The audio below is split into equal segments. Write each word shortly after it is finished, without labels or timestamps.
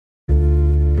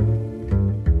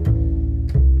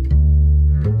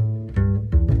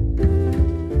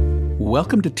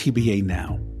Welcome to TBA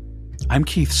Now. I'm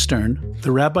Keith Stern,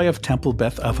 the Rabbi of Temple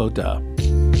Beth Avodah.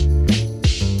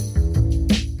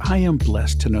 I am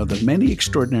blessed to know the many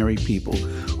extraordinary people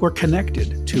who are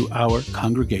connected to our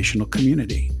congregational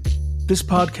community. This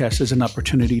podcast is an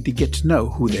opportunity to get to know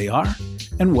who they are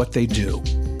and what they do.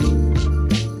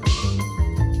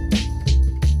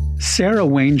 Sarah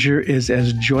Wanger is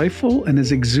as joyful and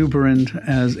as exuberant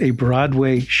as a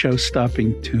Broadway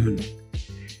show-stopping tune.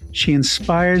 She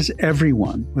inspires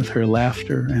everyone with her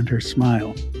laughter and her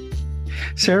smile.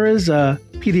 Sarah is a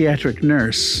pediatric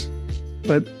nurse,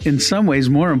 but in some ways,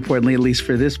 more importantly, at least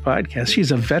for this podcast, she's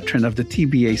a veteran of the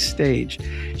TBA stage.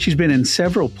 She's been in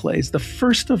several plays, the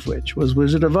first of which was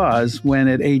Wizard of Oz, when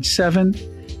at age 7,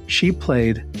 she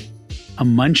played a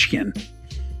munchkin.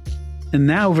 And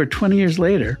now, over 20 years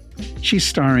later, she's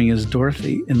starring as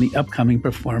Dorothy in the upcoming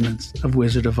performance of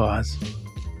Wizard of Oz.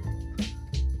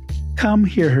 Come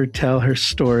hear her tell her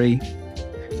story.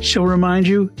 She'll remind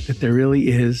you that there really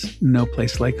is no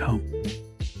place like home.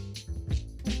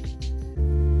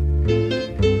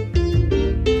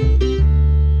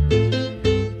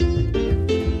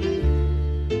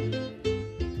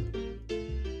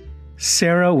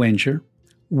 Sarah Wanger,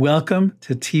 welcome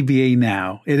to TBA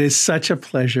Now. It is such a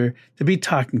pleasure to be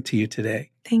talking to you today.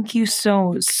 Thank you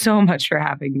so much for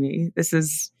having me. This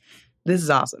is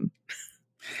awesome.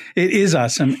 It is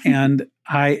awesome. And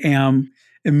I am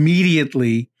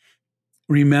immediately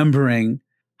remembering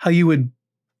how you would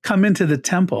come into the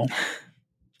temple.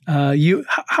 How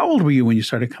old were you when you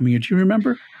started coming here? Do you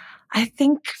remember? I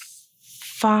think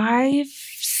 5,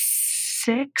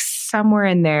 6, somewhere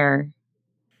in there.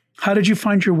 How did you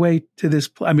find your way to this?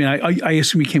 I mean, I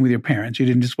assume you came with your parents. You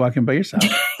didn't just walk in by yourself.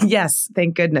 Yes,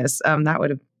 thank goodness. That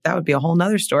would be a whole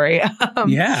nother story.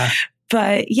 Yeah.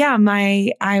 But yeah,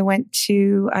 I went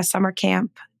to a summer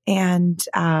camp and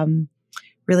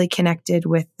really connected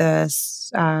with the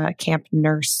camp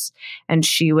nurse, and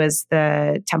she was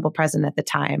the temple president at the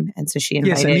time, and so she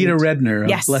invited. Yes, Anita Redner of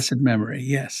yes, blessed memory.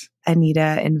 Yes,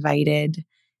 Anita invited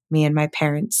me and my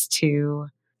parents to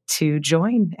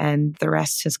join, and the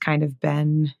rest has kind of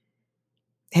been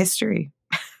history.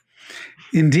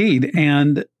 Indeed,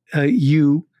 and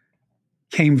you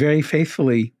came very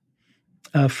faithfully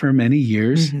for many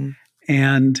years, mm-hmm.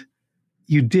 and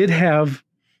you did have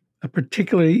a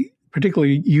particularly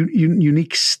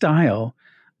unique style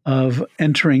of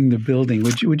entering the building.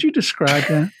 Would you describe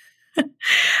that?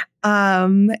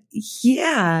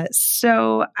 Yeah.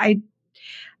 So I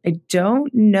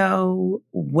don't know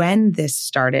when this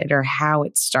started or how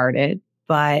it started,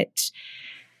 but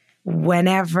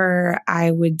whenever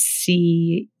I would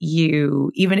see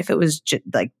you, even if it was just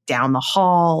like down the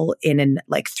hall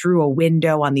through a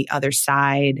window on the other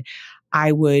side,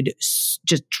 I would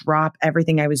just drop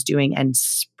everything I was doing and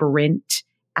sprint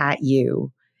at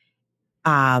you,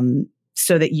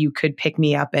 so that you could pick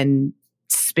me up and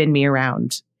spin me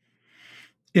around.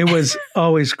 It was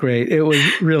always great. It was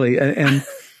really, and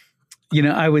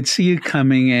I would see you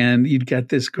coming and you'd got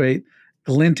this great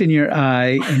glint in your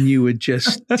eye and you would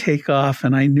just take off.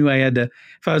 And I knew I had to,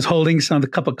 if I was holding the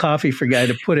cup of coffee for a guy,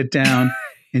 to put it down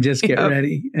and just get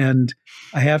ready. And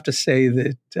I have to say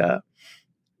that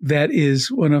that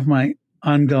is one of my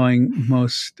ongoing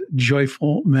most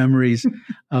joyful memories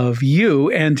of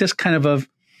you, and just kind of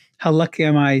how lucky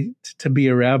am I to be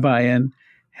a rabbi and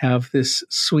have this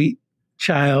sweet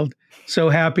child so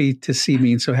happy to see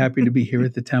me and so happy to be here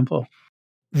at the temple.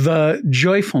 The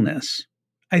joyfulness,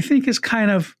 I think, is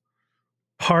kind of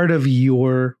part of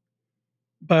your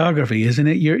biography, isn't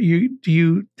it? Do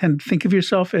you tend to think of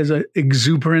yourself as an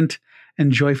exuberant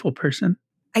and joyful person?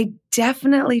 I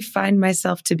definitely find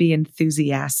myself to be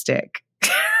enthusiastic.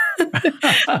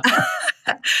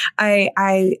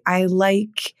 I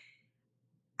like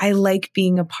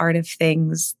being a part of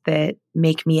things that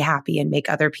make me happy and make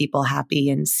other people happy,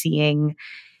 and seeing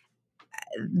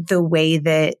the way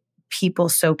that people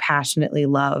so passionately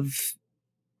love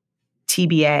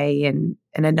TBA and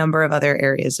a number of other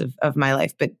areas of my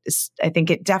life. But I think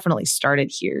it definitely started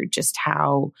here, just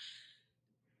how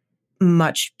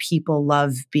much people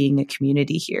love being a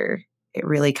community here. It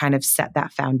really kind of set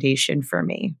that foundation for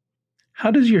me.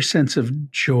 How does your sense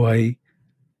of joy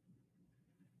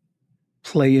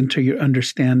play into your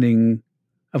understanding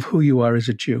of who you are as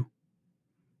a Jew?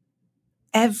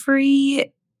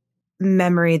 Every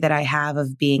memory that I have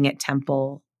of being at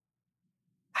Temple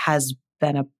has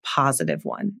been a positive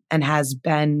one, and has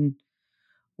been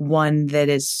one that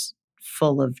is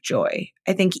full of joy.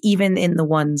 I think even in the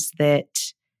ones that,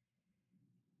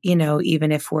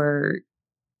 even if we're,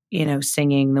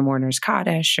 singing the Mourner's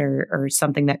Kaddish or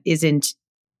something that isn't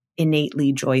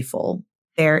innately joyful,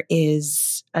 there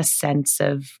is a sense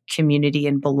of community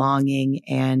and belonging,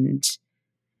 and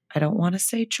I don't want to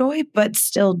say joy, but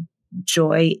still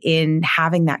joy in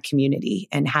having that community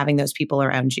and having those people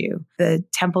around you. The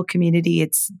temple community,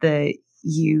 it's the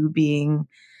you being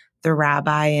the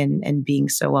rabbi and being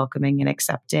so welcoming and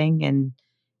accepting,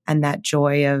 and that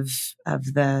joy of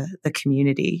the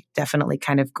community definitely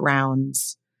kind of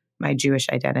grounds my Jewish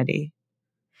identity.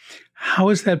 How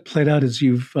has that played out as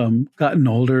you've gotten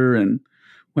older and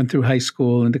went through high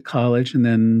school into college and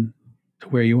then to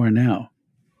where you are now?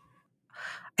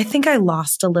 I think I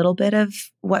lost a little bit of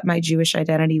what my Jewish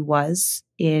identity was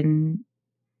in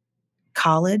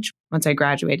college once I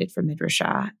graduated from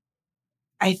Midrashah.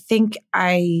 I think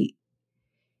I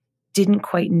didn't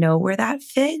quite know where that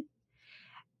fit.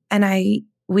 And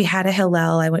we had a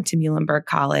Hillel. I went to Muhlenberg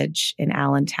College in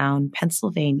Allentown,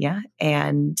 Pennsylvania,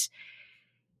 and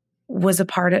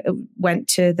went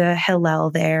to the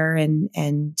Hillel there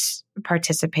and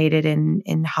participated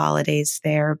in holidays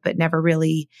there, but never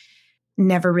really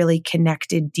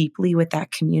connected deeply with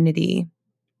that community.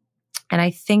 And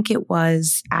I think it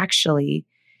was actually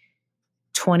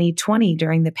 2020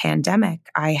 during the pandemic.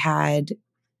 I had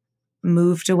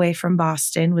moved away from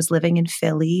Boston, was living in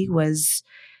Philly, was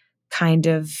kind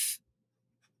of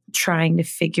trying to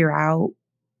figure out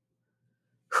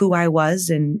who I was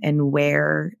and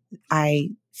where I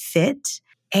fit.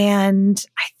 And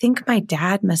I think my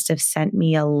dad must have sent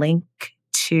me a link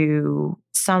to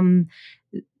some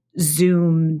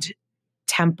Zoomed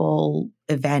temple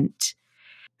event.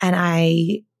 And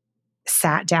I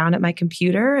sat down at my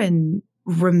computer and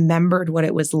remembered what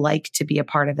it was like to be a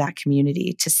part of that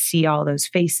community, to see all those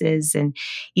faces. And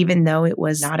even though it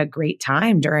was not a great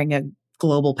time during a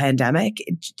global pandemic,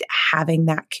 having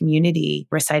that community,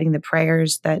 reciting the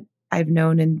prayers that I've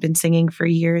known and been singing for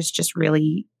years, just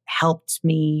really helped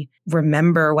me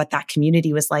remember what that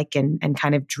community was like and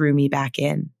kind of drew me back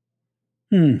in.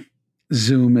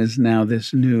 Zoom is now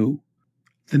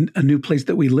a new place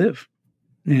that we live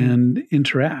and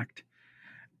interact.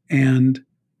 And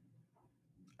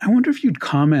I wonder if you'd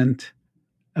comment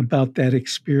about that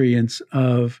experience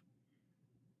of,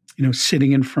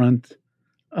 sitting in front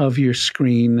of your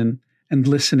screen and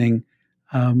listening,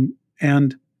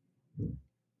 and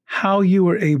how you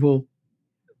were able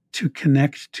to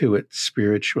connect to it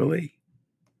spiritually.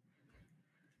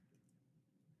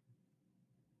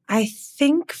 I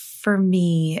think for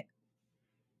me,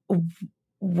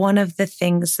 one of the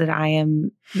things that I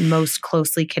am most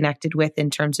closely connected with in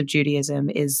terms of Judaism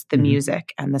is the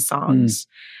music and the songs.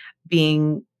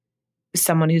 Being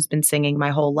someone who's been singing my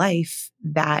whole life,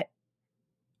 that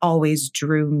always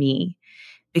drew me.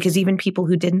 Because even people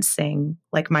who didn't sing,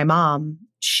 like my mom,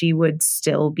 she would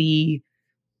still be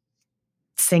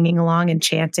singing along and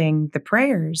chanting the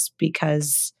prayers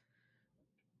because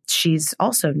she's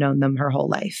also known them her whole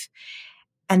life.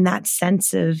 And that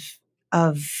sense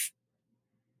of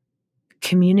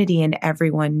community and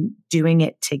everyone doing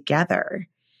it together,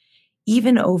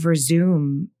 even over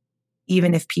Zoom,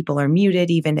 even if people are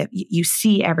muted, even if you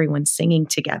see everyone singing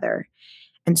together.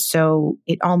 And so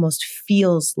it almost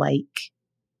feels like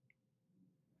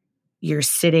you're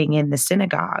sitting in the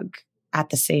synagogue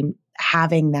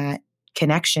having that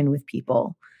connection with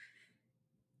people.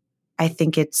 I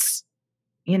think it's,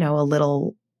 a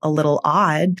little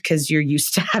odd because you're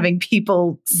used to having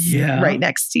people right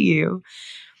next to you.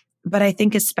 But I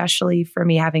think especially for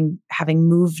me, having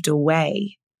moved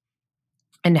away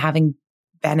and having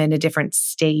been in a different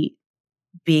state,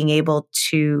 being able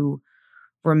to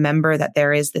remember that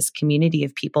there is this community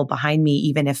of people behind me,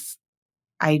 even if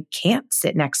I can't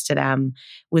sit next to them,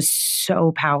 was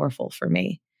so powerful for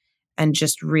me. And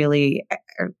just really,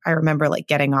 I remember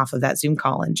getting off of that Zoom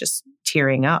call and just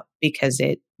tearing up because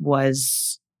it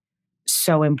was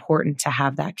so important to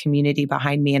have that community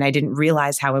behind me. And I didn't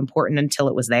realize how important until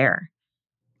it was there.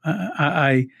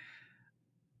 I'm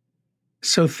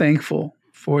so thankful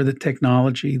for the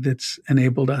technology that's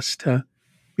enabled us to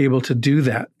be able to do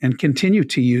that and continue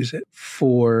to use it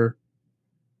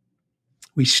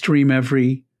we stream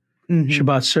every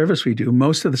Shabbat service we do,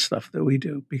 most of the stuff that we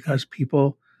do, because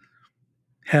people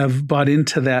have bought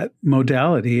into that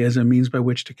modality as a means by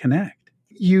which to connect.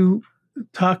 You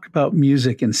talked about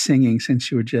music and singing since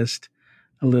you were just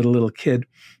a little kid.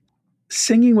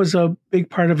 Singing was a big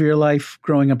part of your life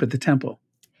growing up at the temple.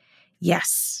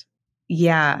 Yes.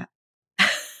 Yeah.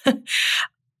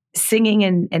 Singing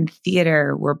and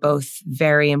theater were both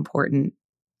very important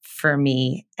for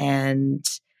me. And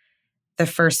the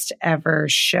first ever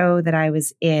show that I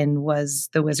was in was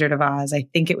The Wizard of Oz. I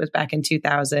think it was back in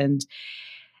 2000.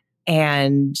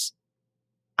 And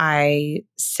I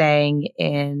sang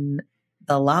in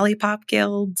the Lollipop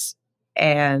Guild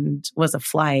and was a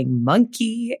flying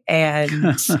monkey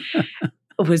and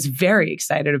was very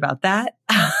excited about that.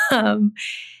 And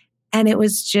it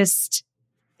was just,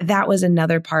 that was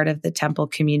another part of the Temple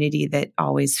community that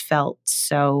always felt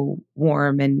so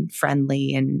warm and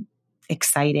friendly and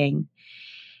exciting.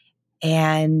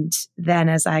 And then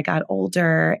as I got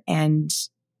older and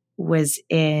was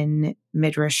in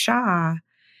Midrashah,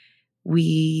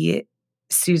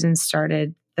 Susan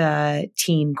started the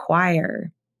teen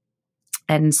choir.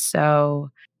 And so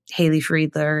Haley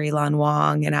Friedler, Elon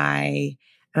Wong, and I,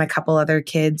 and a couple other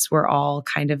kids were all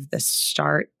kind of the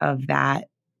start of that,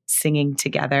 singing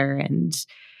together. And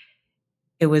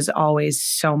it was always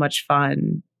so much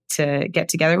fun to get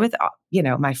together with,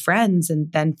 my friends,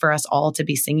 and then for us all to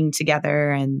be singing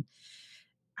together. And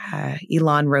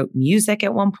Elon wrote music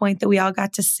at one point that we all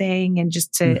got to sing, and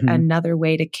just another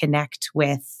way to connect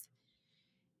with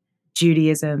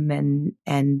Judaism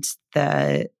and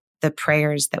the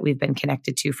prayers that we've been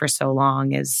connected to for so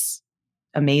long is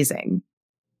amazing.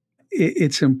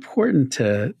 It's important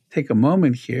to take a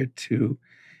moment here to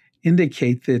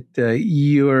indicate that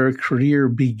your career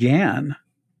began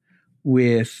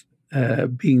with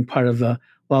being part of the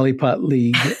Lollipop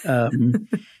League,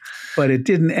 but it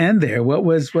didn't end there.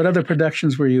 What other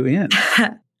productions were you in?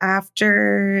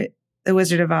 After The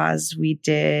Wizard of Oz, we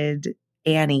did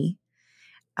Annie.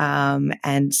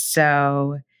 And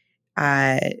so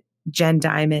Jen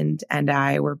Diamond and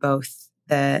I were both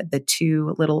the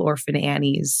two little orphan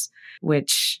Annies,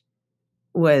 which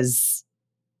was,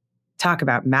 talk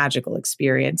about magical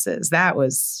experiences. That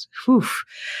was,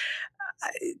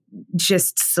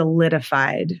 just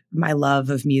solidified my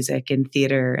love of music and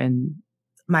theater, and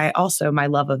my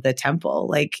love of the Temple.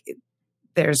 Like,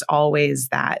 there's always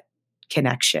that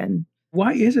connection.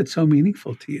 Why is it so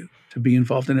meaningful to you to be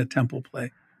involved in a Temple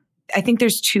play? I think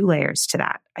there's two layers to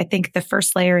that. I think the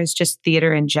first layer is just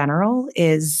theater in general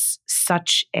is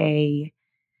such a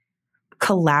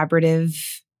collaborative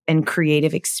and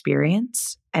creative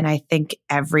experience. And I think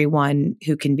everyone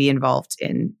who can be involved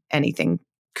in anything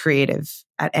creative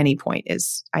at any point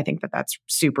I think that's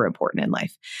super important in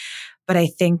life. But I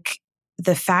think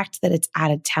the fact that it's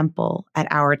at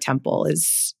our temple,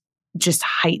 is just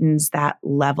heightens that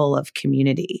level of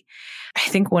community. I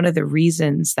think one of the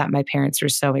reasons that my parents were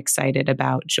so excited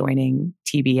about joining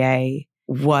TBA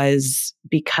was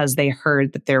because they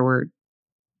heard that there were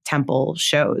Temple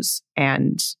shows,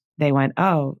 and they went,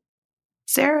 "Oh,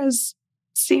 Sarah's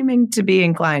seeming to be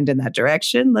inclined in that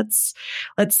direction. Let's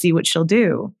see what she'll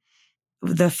do."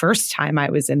 The first time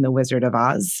I was in The Wizard of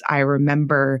Oz, I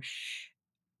remember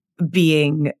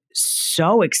being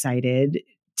so excited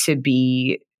to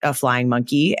be a flying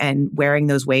monkey and wearing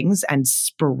those wings and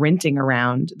sprinting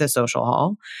around the social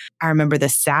hall. I remember the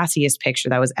sassiest picture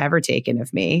that was ever taken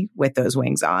of me with those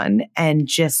wings on, and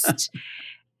just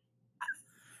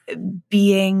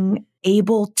being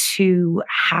able to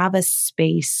have a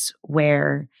space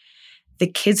where the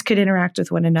kids could interact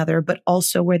with one another, but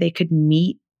also where they could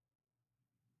meet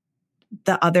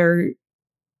the other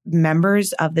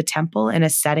members of the Temple in a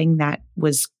setting that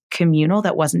was communal,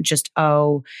 that wasn't just,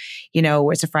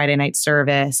 it's a Friday night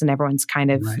service and everyone's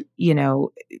kind of, right,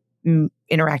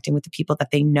 interacting with the people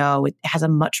that they know. It has a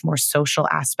much more social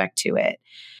aspect to it.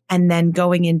 And then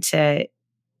going into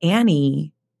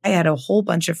Annie, I had a whole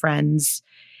bunch of friends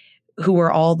who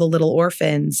were all the little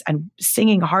orphans, and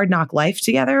singing Hard Knock Life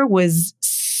together was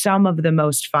some of the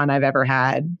most fun I've ever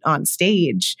had on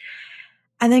stage.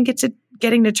 And then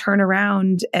getting to turn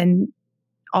around and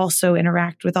also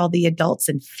interact with all the adults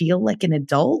and feel like an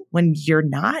adult when you're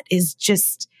not is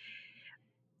just,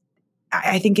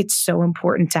 I think it's so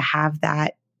important to have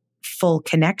that full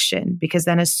connection, because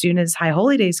then as soon as High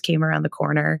Holy Days came around the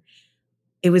corner,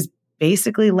 it was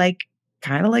basically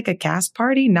kind of like a cast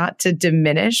party, not to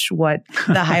diminish what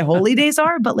the High Holy Days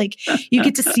are, but you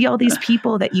get to see all these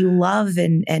people that you love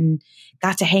and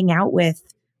got to hang out with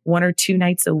 1 or 2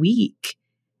 nights a week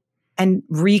and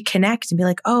reconnect and be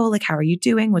like, oh, how are you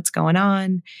doing? What's going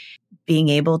on? Being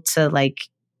able to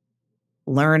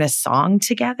learn a song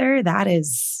together, that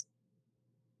is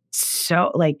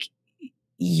so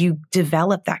you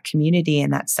develop that community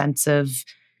and that sense of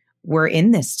we're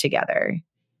in this together.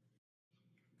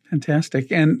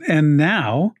 Fantastic. And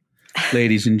now,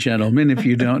 ladies and gentlemen, if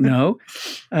you don't know,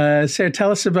 Sarah,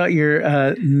 tell us about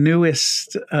your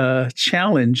newest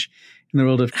challenge in the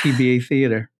world of TBA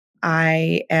theater.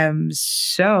 I am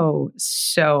so,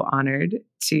 so honored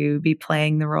to be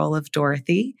playing the role of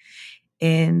Dorothy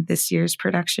in this year's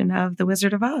production of The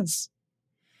Wizard of Oz.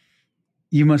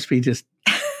 You must be just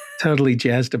totally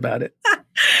jazzed about it.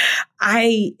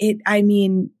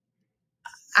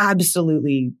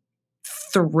 absolutely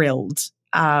thrilled.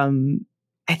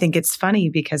 I think it's funny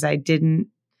because that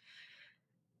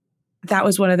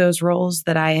was one of those roles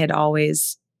that I had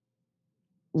always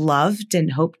loved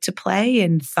and hoped to play,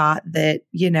 and thought that,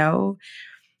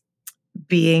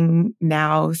 being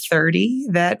now 30,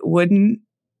 that wouldn't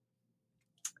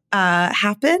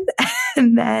happen.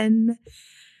 And then,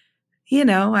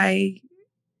 I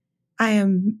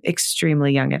am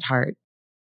extremely young at heart.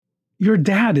 Your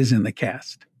dad is in the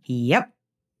cast. Yep.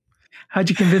 How'd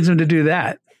you convince him to do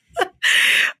that?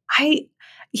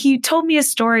 He told me a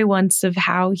story once of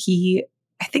how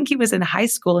I think he was in high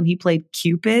school and he played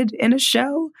Cupid in a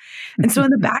show. And so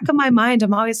in the back of my mind,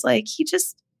 I'm always like,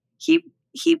 he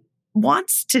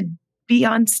wants to be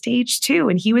on stage too.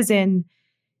 And he was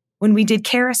when we did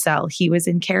Carousel, he was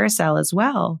in Carousel as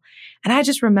well. And I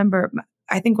just remember,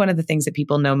 I think one of the things that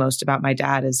people know most about my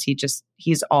dad is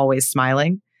he's always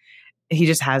smiling. He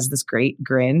just has this great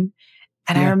grin.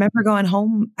 And I remember going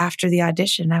home after the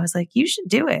audition. I was like, you should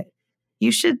do it.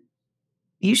 You should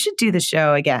do the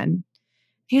show again.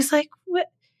 He was like, what?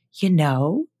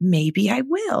 Maybe I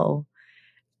will.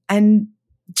 And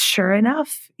sure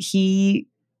enough, I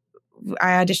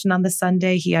auditioned on the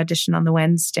Sunday, he auditioned on the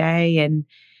Wednesday. And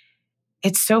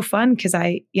it's so fun because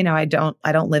I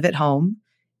don't live at home,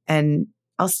 and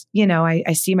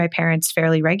I see my parents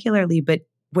fairly regularly, but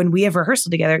when we have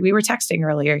rehearsal together, we were texting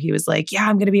earlier. He was like, yeah,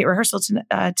 I'm going to be at rehearsal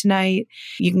tonight.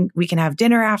 We can have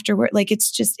dinner afterward. Like,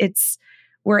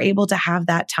 we're able to have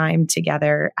that time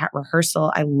together at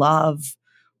rehearsal. I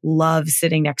love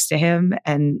sitting next to him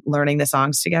and learning the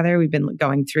songs together. We've been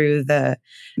going through the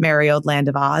Merry Old Land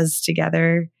of Oz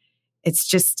together. It's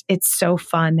so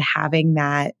fun having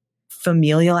that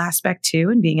familial aspect too,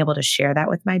 and being able to share that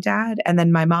with my dad. And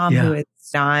then my mom, who is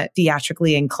not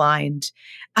theatrically inclined,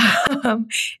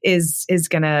 is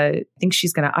gonna, I think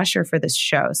she's gonna usher for this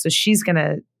show. So she's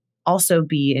gonna also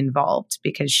be involved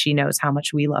because she knows how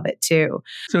much we love it too.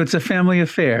 So it's a family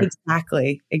affair.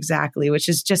 Exactly. Which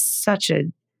is just such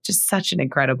an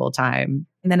incredible time.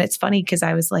 And then it's funny because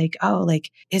I was like, oh, like,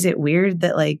 is it weird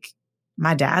that like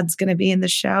my dad's going to be in the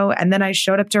show? And then I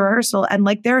showed up to rehearsal and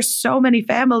like, there are so many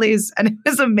families, and it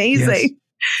was amazing. Yes.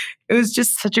 It was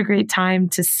just such a great time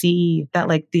to see that,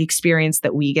 like, the experience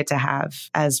that we get to have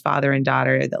as father and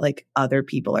daughter, that like other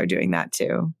people are doing that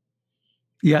too.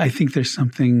 Yeah, I think there's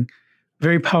something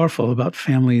very powerful about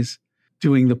families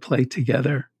doing the play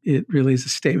together. It really is a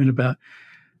statement about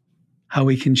how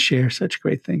we can share such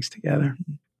great things together.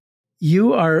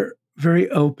 You are very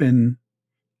open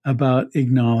about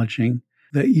acknowledging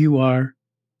that you are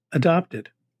adopted.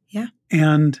 Yeah.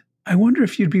 And I wonder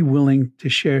if you'd be willing to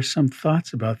share some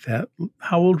thoughts about that.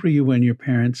 How old were you when your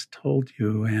parents told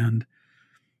you, and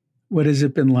what has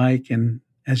it been like? And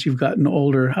as you've gotten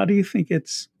older, how do you think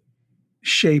it's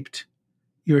shaped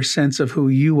your sense of who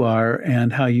you are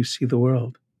and how you see the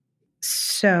world?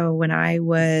 So when I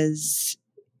was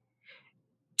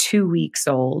 2 weeks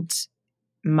old,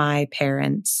 my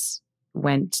parents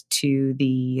went to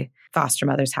the foster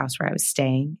mother's house where I was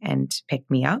staying and picked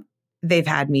me up. They've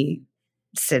had me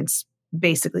since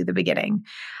basically the beginning.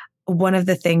 One of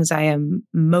the things I am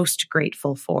most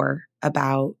grateful for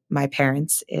about my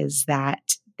parents is that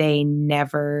they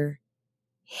never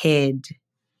hid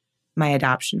my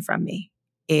adoption from me.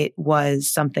 It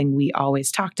was something we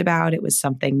always talked about. It was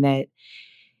something that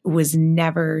was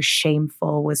never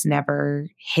shameful, was never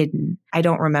hidden. I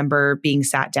don't remember being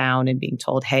sat down and being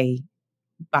told, hey,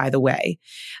 by the way.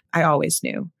 I always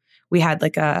knew. We had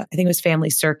like I think it was Family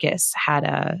Circus, had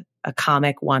a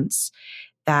comic once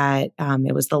that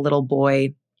it was the little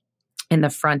boy in the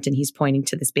front, and he's pointing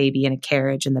to this baby in a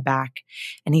carriage in the back.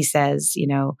 And he says,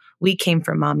 we came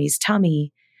from mommy's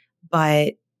tummy,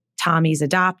 but Tommy's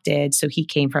adopted, so he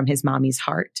came from his mommy's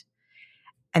heart.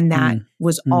 And that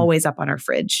was always up on our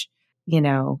fridge.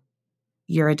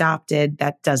 You're adopted.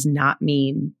 That does not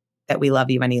mean that we love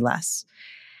you any less.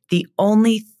 The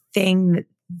only thing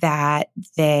that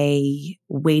they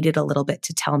waited a little bit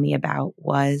to tell me about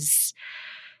was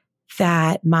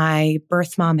that my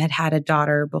birth mom had a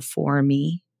daughter before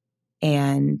me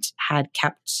and had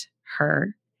kept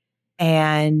her.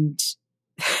 And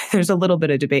there's a little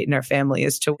bit of debate in our family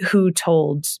as to who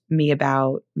told me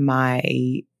about my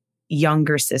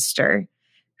younger sister,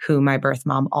 who my birth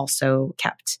mom also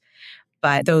kept.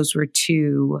 But those were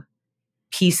two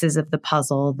pieces of the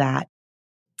puzzle that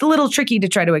it's a little tricky to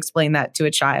try to explain that to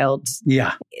a child.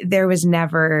 Yeah. There was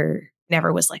never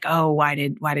was like, oh, why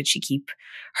did she keep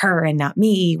her and not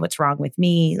me? What's wrong with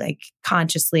me? Like,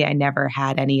 consciously, I never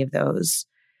had any of those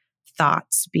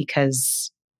thoughts,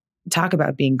 because talk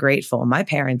about being grateful. My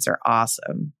parents are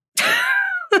awesome.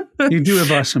 You do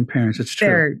have awesome parents. It's true.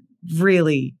 They're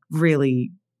really,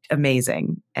 really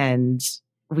amazing. And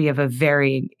we have a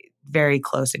very, very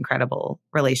close, incredible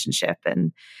relationship.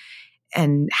 And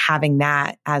having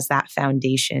that as that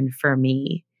foundation for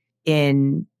me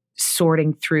in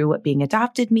sorting through what being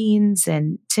adopted means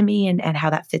and to me and how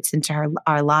that fits into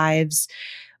our lives.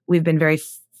 We've been very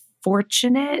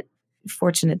fortunate.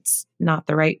 Fortunate's not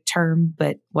the right term,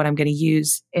 but what I'm going to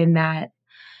use in that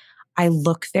I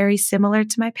look very similar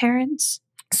to my parents.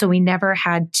 So we never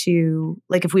had to,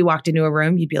 like, if we walked into a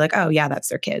room, you'd be like, oh yeah, that's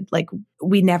their kid. Like,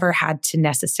 we never had to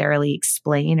necessarily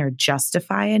explain or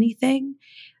justify anything,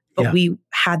 but we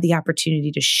had the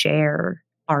opportunity to share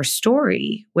our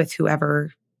story with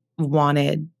whoever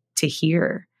wanted to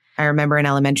hear. I remember in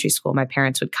elementary school, my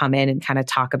parents would come in and kind of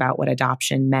talk about what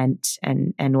adoption meant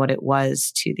and what it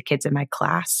was to the kids in my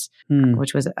class,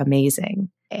 which was amazing.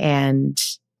 And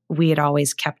we had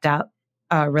always kept up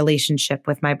a relationship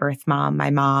with my birth mom. My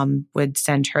mom would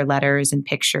send her letters and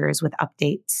pictures with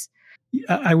updates.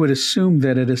 I would assume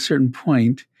that at a certain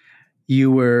point you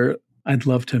were, I'd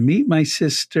love to meet my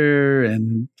sister.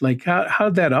 And like,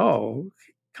 how'd that all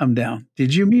come down?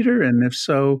 Did you meet her? And if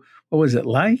so, what was it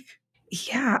like?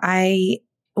 Yeah,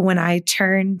 when I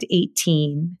turned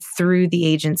 18 through the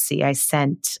agency, I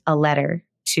sent a letter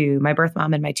to my birth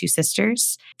mom and my two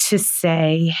sisters to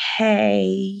say,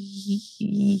 hey,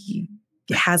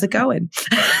 how's it going?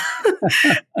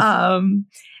 And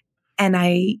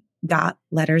I got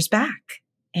letters back.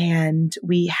 And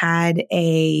we had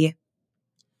a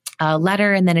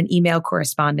letter and then an email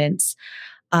correspondence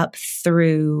up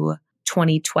through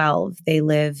 2012. They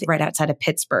live right outside of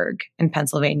Pittsburgh in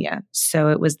Pennsylvania. So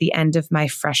it was the end of my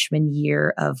freshman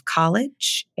year of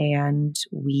college. And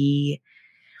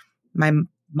my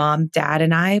mom, dad,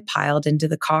 and I piled into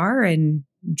the car and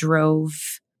drove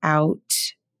out,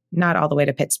 not all the way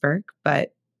to Pittsburgh,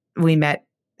 but we met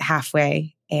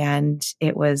halfway. And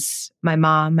it was my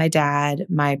mom, my dad,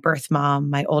 my birth mom,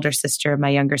 my older sister, my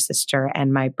younger sister,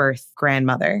 and my birth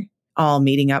grandmother all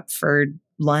meeting up for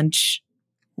lunch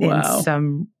in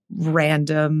some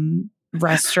random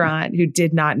restaurant who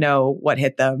did not know what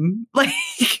hit them.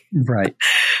 Right.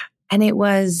 And it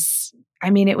was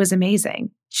amazing.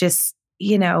 Just,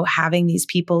 having these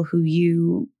people who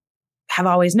you have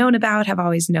always known about, have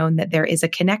always known that there is a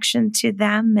connection to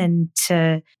them, and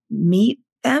to meet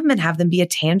them and have them be a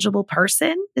tangible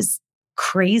person is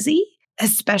crazy,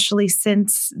 especially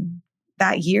since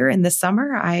that year in the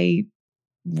summer, I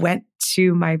went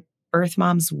to my birth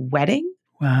mom's wedding.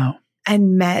 Wow.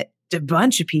 And met a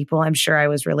bunch of people I'm sure I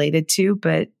was related to,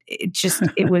 but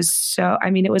it was so,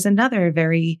 it was another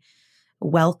very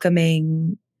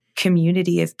welcoming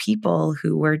community of people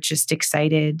who were just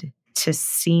excited to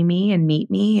see me and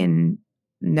meet me and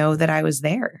know that I was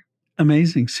there.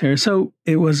 Amazing, Sarah. So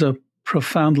it was a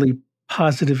profoundly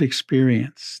positive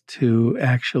experience to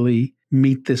actually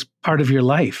meet this part of your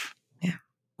life.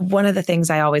 One of the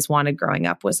things I always wanted growing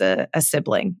up was a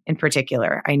sibling in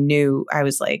particular. I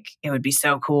was like, it would be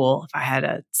so cool if I had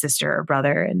a sister or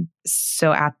brother. And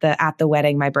so at the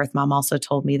wedding, my birth mom also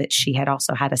told me that she had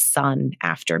also had a son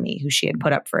after me who she had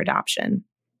put up for adoption.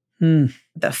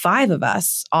 The five of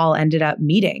us all ended up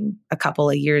meeting a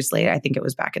couple of years later. I think it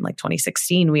was back in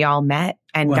 2016. We all met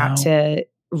and got to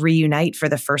reunite for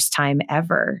the first time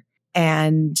ever.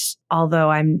 And although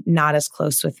I'm not as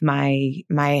close with my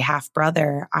half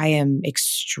brother, I am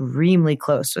extremely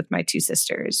close with my two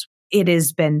sisters. It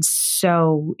has been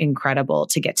so incredible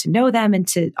to get to know them and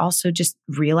to also just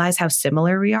realize how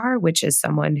similar we are, which is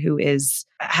someone who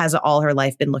has all her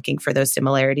life been looking for those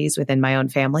similarities within my own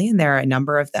family. And there are a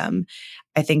number of them.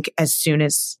 I think as soon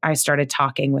as I started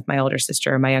talking with my older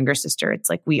sister and my younger sister, it's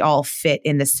like we all fit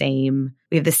in we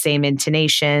have the same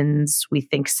intonations. We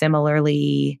think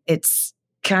similarly. It's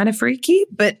kind of freaky,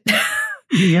 but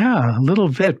yeah, a little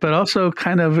bit, but also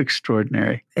kind of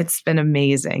extraordinary. It's been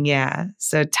amazing. Yeah.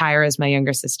 So Tyra is my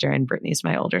younger sister and Brittany's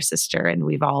my older sister. And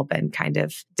we've all been kind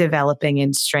of developing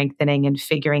and strengthening and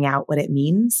figuring out what it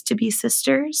means to be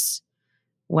sisters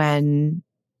when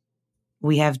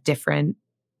we have different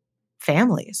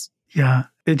families. Yeah.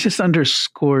 It just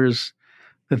underscores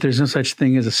that there's no such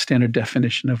thing as a standard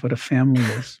definition of what a family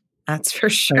is. That's for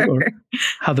sure. Or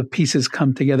how the pieces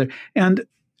come together. And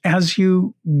as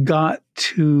you got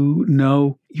to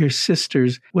know your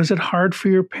sisters, was it hard for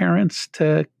your parents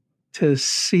to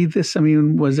see this?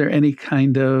 Was there any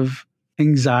kind of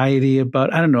anxiety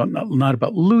about, I don't know, not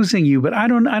about losing you, but I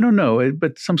don't know,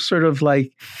 but some sort of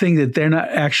thing that they're not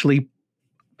actually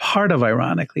part of,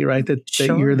 ironically, right? That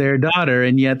you're their daughter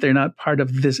and yet they're not part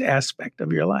of this aspect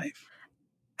of your life.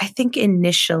 I think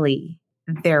initially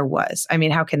there was. I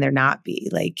mean, how can there not be?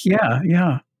 Like,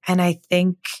 Yeah. and I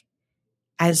think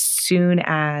as soon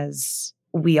as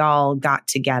we all got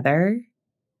together,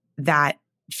 that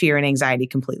fear and anxiety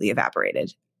completely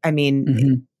evaporated. I mean,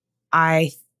 Mm-hmm.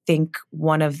 I think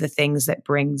one of the things that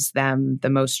brings them the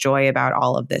most joy about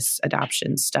all of this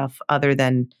adoption stuff, other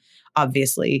than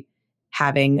obviously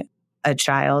having a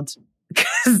child,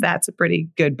 because that's a pretty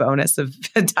good bonus of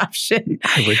adoption,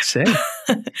 I would say.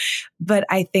 But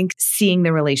I think seeing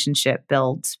the relationship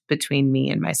build between me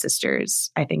and my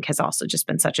sisters, I think has also just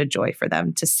been such a joy for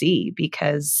them to see,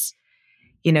 because,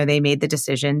 you know, they made the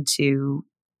decision to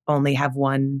only have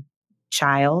one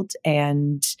child.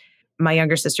 And my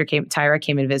younger sister Tyra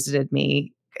came and visited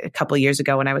me a couple of years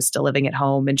ago when I was still living at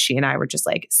home. And she and I were just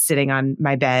like sitting on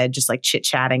my bed, just like chit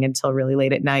chatting until really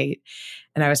late at night.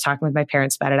 And I was talking with my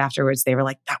parents about it afterwards. They were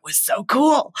like, that was so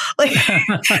cool. Like,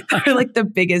 they're like the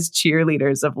biggest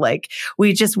cheerleaders of like,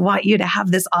 we just want you to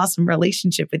have this awesome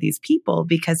relationship with these people,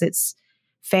 because it's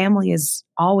family has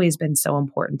always been so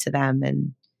important to them.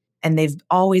 And they've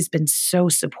always been so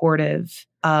supportive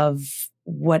of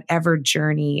whatever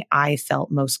journey I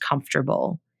felt most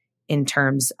comfortable in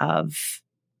terms of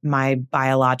my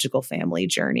biological family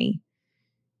journey.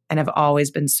 And I've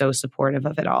always been so supportive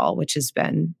of it all, which has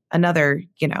been another,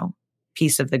 you know,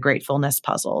 piece of the gratefulness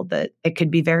puzzle, that it could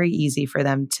be very easy for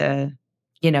them to,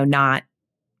 you know, not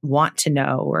want to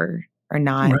know or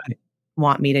not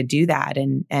want me to do that.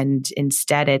 And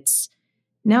instead it's,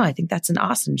 no, I think that's an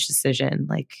awesome decision.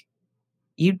 Like,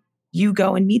 you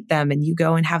go and meet them and you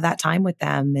go and have that time with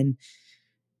them. And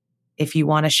if you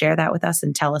want to share that with us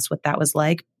and tell us what that was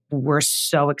like, we're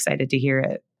so excited to hear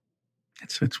it.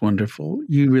 It's wonderful.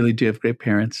 You really do have great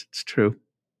parents. It's true.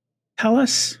 Tell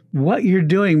us what you're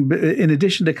doing in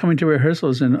addition to coming to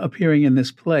rehearsals and appearing in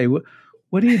this play. What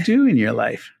do you do in your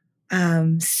life?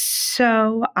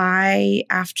 So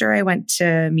after I went to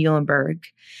Muhlenberg,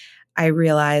 I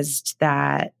realized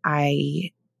that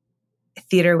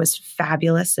theater was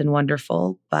fabulous and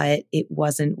wonderful, but it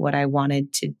wasn't what I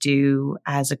wanted to do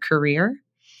as a career.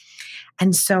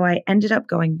 And so I ended up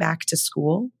going back to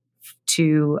school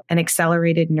to an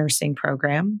accelerated nursing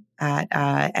program at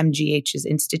MGH's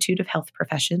Institute of Health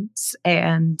Professions.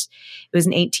 And it was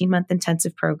an 18-month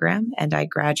intensive program. And I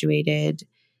graduated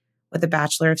with a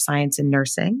Bachelor of Science in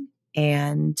Nursing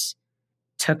and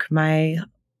took my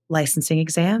licensing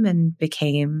exam and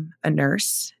became a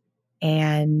nurse.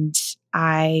 And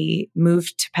I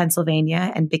moved to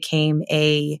Pennsylvania and became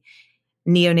a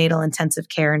neonatal intensive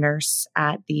care nurse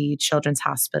at the Children's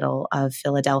Hospital of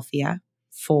Philadelphia.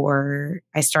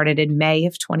 I started in May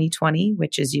of 2020,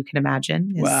 which, as you can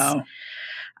imagine, is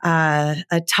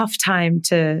a tough time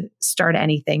to start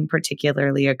anything,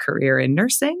 particularly a career in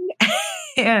nursing,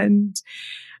 and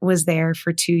was there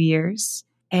for 2 years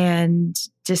and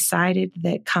decided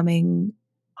that coming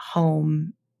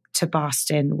home to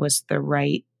Boston was the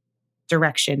right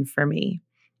direction for me.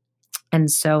 And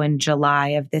so in July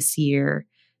of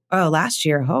last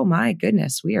year, oh my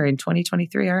goodness, we are in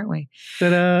 2023, aren't we?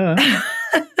 Ta-da!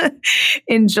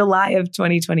 In July of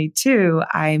 2022,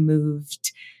 I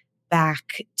moved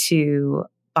back to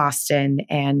Boston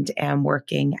and am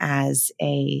working as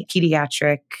a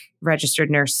pediatric registered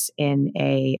nurse in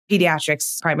a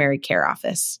pediatrics primary care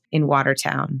office in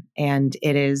Watertown. And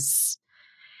it is,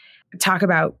 talk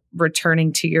about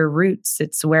returning to your roots.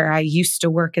 It's where I used to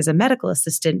work as a medical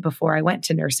assistant before I went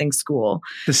to nursing school.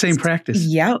 The same practice.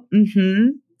 Yep. Mm-hmm.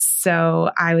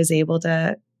 So I was able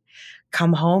to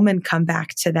come home and come back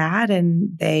to that.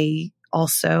 And they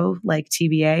also, like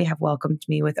TBA, have welcomed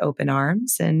me with open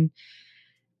arms. And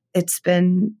it's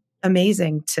been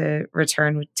amazing to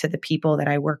return to the people that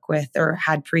I work with or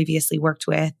had previously worked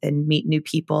with and meet new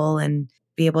people and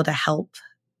be able to help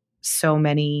so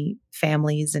many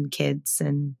families and kids.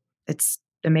 And it's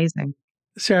amazing.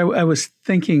 So I was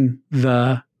thinking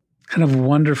the kind of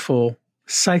wonderful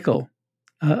cycle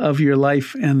of your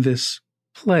life and this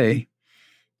play,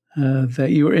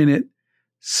 that you were in it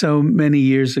so many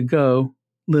years ago,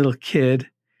 little kid.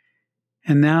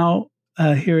 And now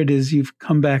here it is, you've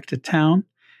come back to town,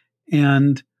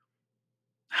 and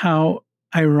how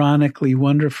ironically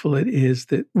wonderful it is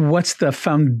that what's the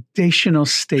foundational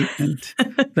statement,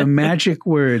 the magic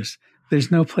words, there's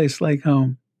no place like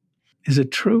home. Is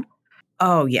it true?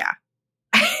 Oh, yeah.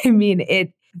 I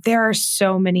mean, there are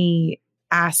so many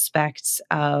aspects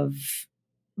of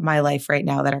my life right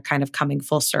now that are kind of coming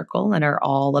full circle and are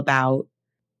all about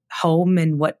home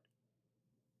and what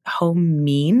home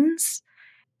means.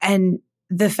 And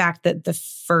the fact that the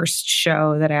first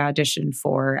show that I auditioned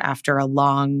for after a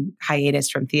long hiatus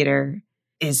from theater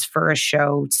is for a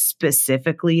show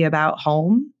specifically about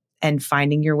home and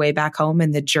finding your way back home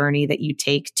and the journey that you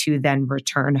take to then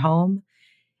return home.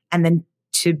 And then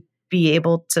to be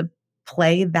able to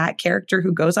play that character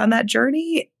who goes on that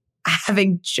journey,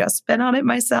 having just been on it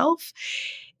myself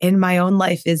in my own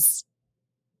life, is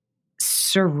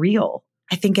surreal.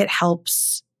 I think it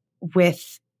helps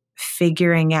with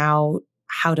figuring out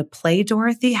how to play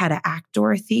Dorothy, how to act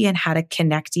Dorothy, and how to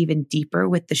connect even deeper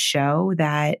with the show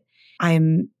that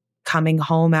I'm coming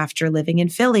home after living in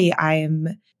Philly. I'm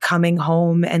coming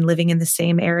home and living in the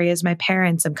same area as my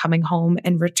parents. I'm coming home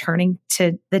and returning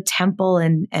to the temple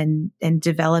and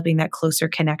developing that closer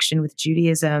connection with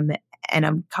Judaism. And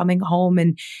I'm coming home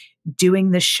and doing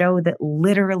the show that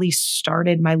literally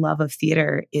started my love of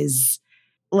theater. Is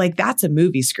like, that's a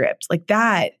movie script. Like,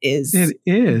 that is, it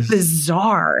is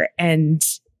bizarre and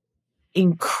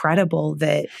incredible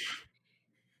that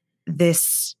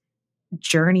this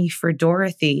journey for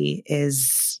Dorothy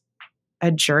is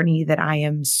a journey that I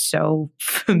am so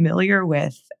familiar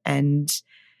with and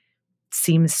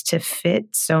seems to fit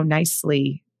so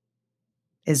nicely.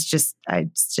 It's just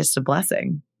a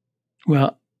blessing.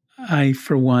 Well, I,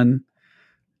 for one,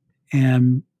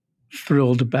 am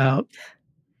thrilled about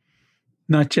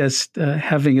not just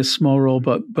having a small role,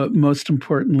 but most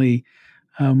importantly,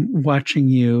 watching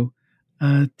you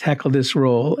tackle this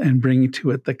role and bringing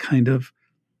to it the kind of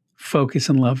focus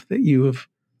and love that you have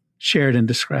shared in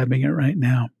describing it right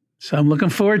now. So I'm looking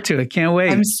forward to it. Can't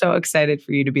wait. I'm so excited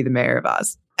for you to be the mayor of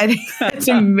Oz. I think it's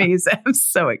amazing. I'm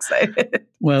so excited.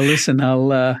 Well, listen,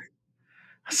 I'll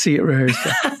see it rehearsed.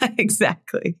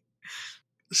 Exactly.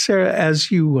 Sarah, as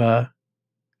you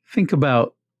think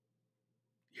about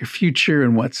your future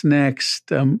and what's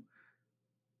next,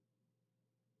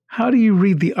 how do you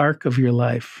read the arc of your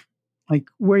life? Like,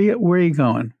 where are you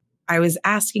going? I was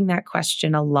asking that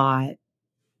question a lot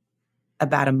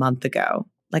about a month ago.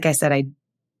 Like I said, I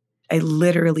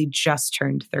literally just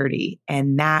turned 30,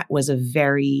 and that was a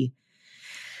very,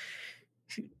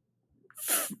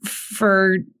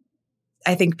 for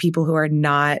I think people who are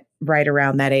not right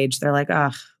around that age, they're like,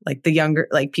 oh, like the younger,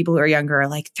 like people who are younger are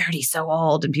like 30 so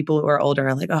old, and people who are older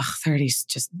are like, oh, 30's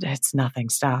just, it's nothing,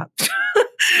 stop.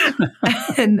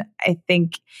 And I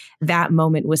think that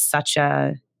moment was such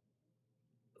a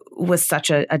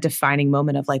defining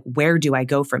moment of like, where do I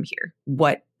go from here?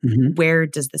 Where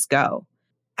does this go?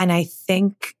 And I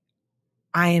think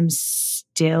I am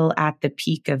still at the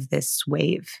peak of this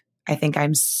wave. I think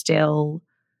I'm still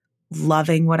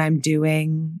loving what I'm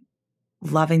doing,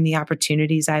 loving the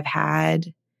opportunities I've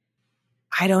had.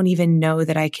 I don't even know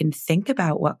that I can think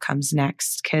about what comes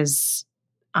next because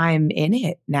I'm in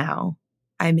it now.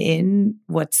 I'm in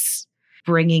what's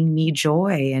bringing me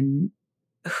joy, and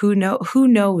who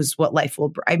knows what life will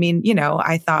bring. I mean,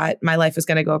 I thought my life was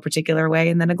going to go a particular way,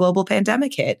 and then a global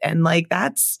pandemic hit. And like,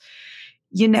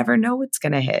 you never know what's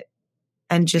going to hit.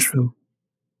 And just True.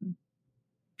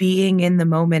 Being in the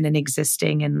moment and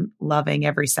existing and loving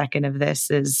every second of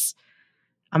this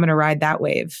I'm going to ride that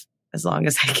wave as long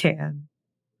as I can.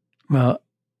 Well,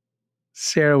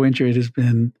 Sarah Winter, it has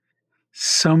been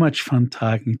so much fun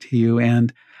talking to you.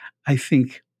 And I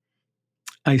think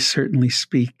I certainly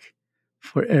speak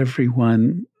for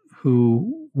everyone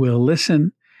who will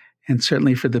listen, and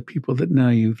certainly for the people that know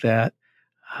you, that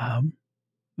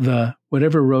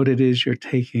whatever road it is you're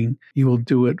taking, you will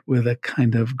do it with a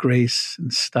kind of grace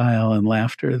and style and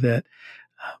laughter that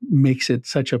makes it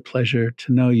such a pleasure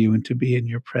to know you and to be in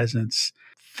your presence.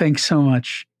 Thanks so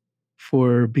much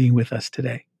for being with us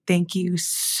today. Thank you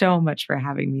so much for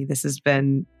having me. This has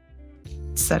been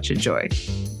such a joy.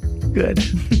 Good.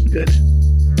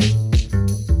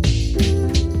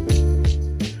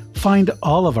 Find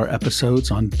all of our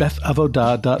episodes on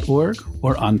bethavodah.org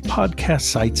or on podcast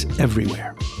sites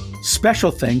everywhere.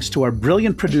 Special thanks to our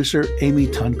brilliant producer, Amy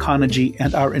Tonkonagy,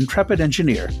 and our intrepid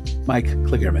engineer, Mike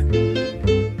Kligerman.